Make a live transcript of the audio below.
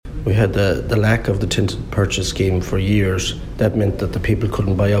We had the lack of the tinted purchase scheme for years. That meant that the people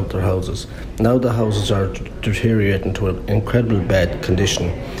couldn't buy out their houses. Now the houses are deteriorating to an incredibly bad condition,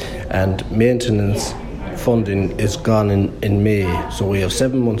 and maintenance funding is gone in May. So we have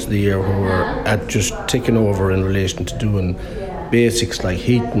 7 months of the year where we're at just ticking over in relation to doing basics like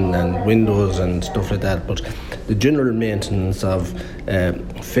heating and windows and stuff like that, but the general maintenance of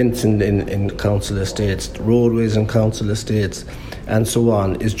fencing in council estates, roadways in council estates and so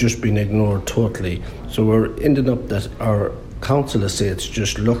on is just being ignored totally. So we're ending up that our council estates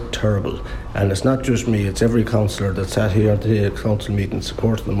just look terrible, and it's not just me, it's every councillor that sat here at the council meeting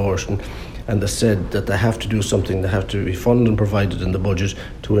supporting the motion, and they said that they have to do something. They have to be funded and provided in the budget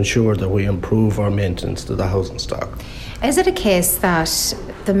to ensure that we improve our maintenance to the housing stock. Is it a case that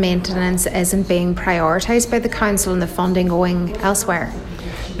the maintenance isn't being prioritised by the council and the funding going elsewhere?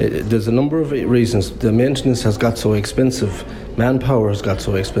 There's a number of reasons. The maintenance has got so expensive, manpower has got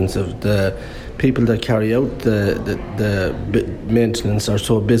so expensive, the people that carry out the maintenance are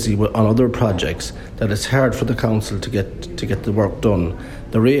so busy on other projects that it's hard for the council to get the work done.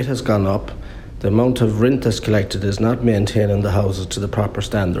 The rate has gone up, the amount of rent that's collected is not maintaining the houses to the proper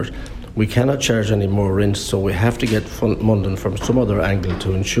standard. We cannot charge any more rent, so we have to get funding from some other angle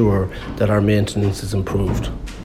to ensure that our maintenance is improved.